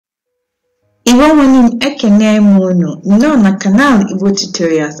Igbo In ekene mono no na canal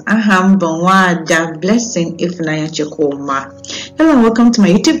Igbotutorials. Aham bonwada Blessing Ifnayachekoma. Hello and welcome to my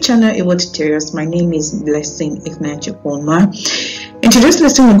YouTube channel Igbotutorials. My name is Blessing Ifnayachekoma. In today's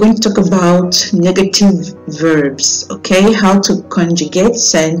lesson, we're going to talk about negative verbs. Okay, how to conjugate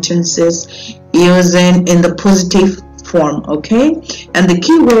sentences using in the positive form. Okay, and the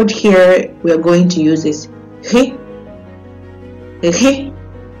key word here we are going to use is he.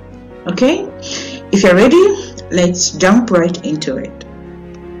 Okay, if you're ready, let's jump right into it.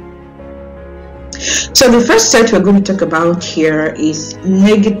 So the first set we're going to talk about here is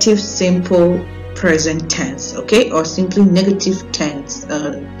negative simple present tense, okay, or simply negative tense,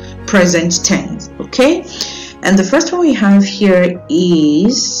 present tense, okay. And the first one we have here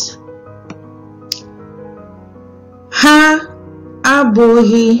is ha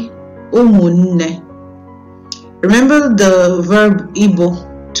abụghị ụmụnne. Remember the verb Igbo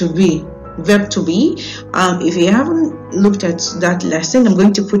to be, verb to be. If you haven't looked at that lesson, I'm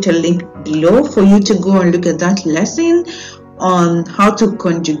going to put a link below for you to go and look at that lesson on how to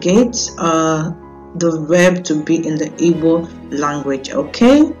conjugate the verb to be in the Igbo language.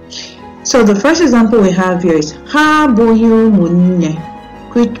 Okay, so the first example we have here is ha abụghị ụmụnne,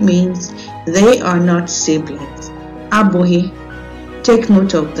 which means they are not siblings. Abụghị, take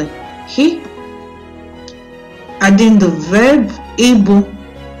note of the he, adding the verb Igbo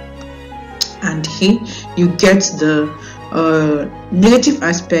and he, you get the negative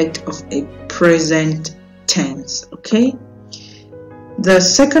aspect of a present tense. Okay, the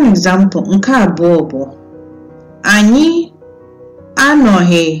second example, nke abụọ bụ anyị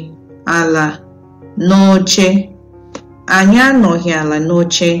anọghị ala n'oche. Anyị anọghị ala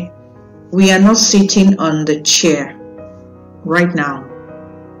n'oche, we are not sitting on the chair right now.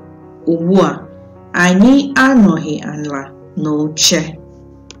 Ugbua anyị anọghị ala n'oche.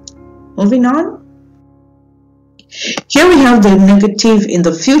 Moving on, here we have the negative in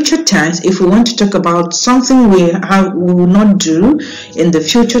the future tense. If we want to talk about something we will not do in the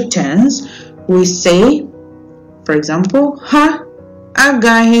future tense, we say, for example, ha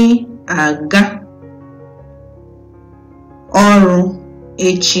agaghị aga ọrụ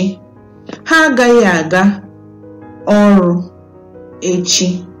echi. Ha agaghị aga ọrụ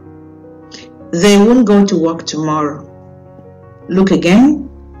echi. They won't go to work tomorrow. Look again.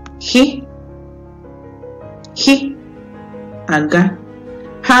 He aga,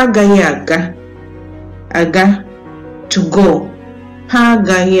 ha agaghị aga to go. Ha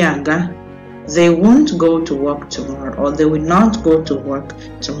agaghị aga, they won't go to work tomorrow, or they will not go to work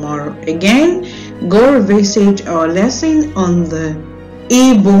tomorrow. Again, go revisit our lesson on the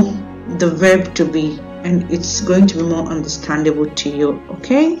Igbo, the verb to be, and it's going to be more understandable to you.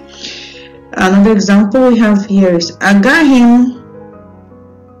 Okay, another example we have here is agaghị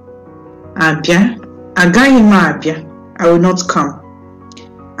abịa, agaghị m abịa, I will not come.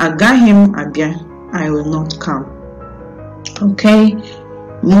 Agaghị m abịa, I will not come. Okay,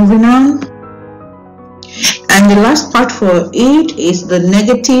 moving on. And the last part for it is the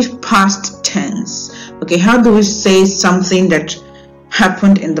negative past tense. Okay, how do we say something that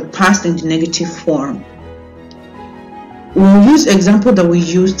happened in the past in the negative form? We'll use example that we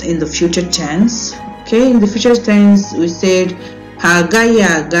used in the future tense. Okay, in the future tense we said ha agaghị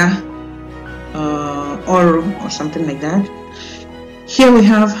aga or something like that. Here we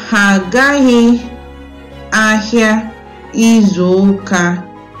have ha agaghị ahịa izu ụka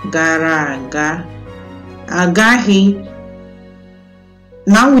gara aga. Agaghị,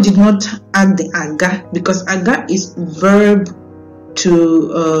 now we did not add the aga because aga is verb to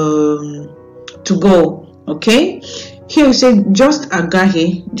go. Okay, here we say just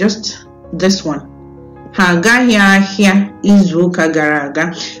agaghị, just this one. Ha agaghị ahịa izu ụka gara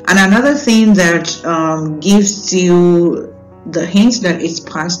aga. And another thing that gives you the hint that it's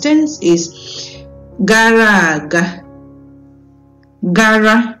past tense is gara aga.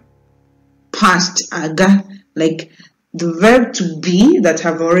 Gara, past, aga, like the verb to be that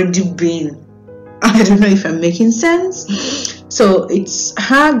have already been. I don't know if I'm making sense. So it's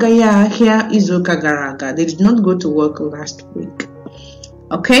ha agaghị ahịa izu ụka gara aga. They did not go to work last week.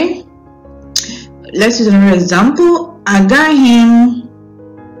 Okay, let's use another example. Agaghị m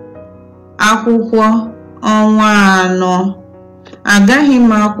akwụkwọ ọnwa anọ. Agaghị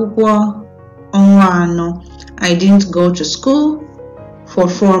m akwụkwọ ọnwa anọ. I didn't go to school for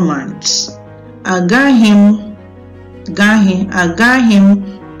 4 months. Agaghị m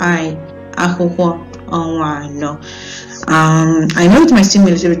I akwụkwọ ọnwa anọ. I know it might seem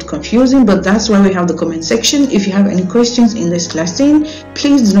a little bit confusing, but that's why we have the comment section. If you have any questions in this lesson,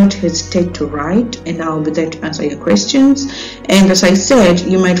 please do not hesitate to write, and I'll be there to answer your questions. And as I said,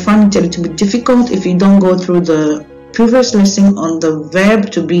 you might find it a little bit difficult if you don't go through the previous lesson on the verb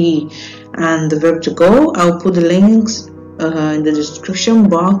to be and the verb to go. I'll put the links in the description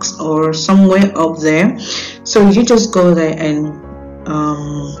box or somewhere up there, so you just go there and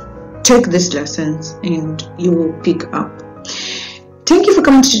take these lessons and you will pick up. Thank you for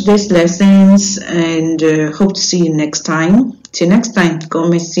coming to today's lessons, and hope to see you next time. Till next time, go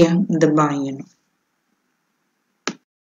Messia the Bayan.